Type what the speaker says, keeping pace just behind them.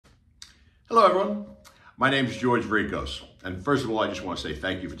Hello everyone, my name is George Vrikos, and first of all I just want to say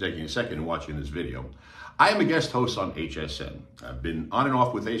thank you for taking a second and watching this video. I am a guest host on HSN. I've been on and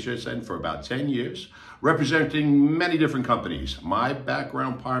off with HSN for about 10 years, representing many different companies. My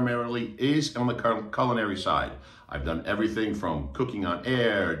background primarily is on the culinary side. I've done everything from cooking on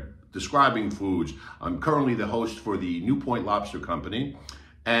air, describing foods. I'm currently the host for the New Point Lobster Company.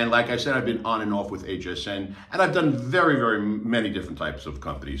 And like I said, I've been on and off with HSN, and I've done very many different types of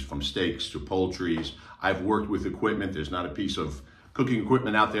companies, from steaks to poultries. I've worked with equipment. There's not a piece of cooking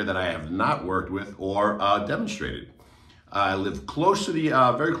equipment out there that I have not worked with or demonstrated. I live close to the,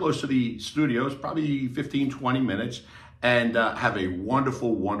 very close to the studios, probably 15-20 minutes, and have a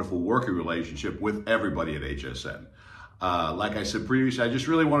wonderful working relationship with everybody at HSN. Like I said previously, I just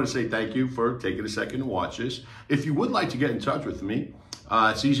really want to say thank you for taking a second to watch this. If you would like to get in touch with me,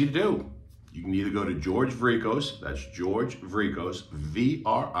 it's easy to do. You can either go to George Vrikos, that's George Vrikos,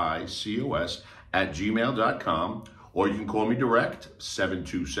 V-R-I-C-O-S, @gmail.com, or you can call me direct,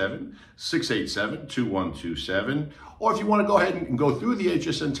 727-687-2127. Or if you want to go ahead and go through the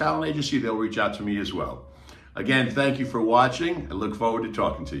HSN Talent Agency, they'll reach out to me as well. Again, thank you for watching. I look forward to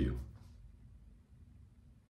talking to you.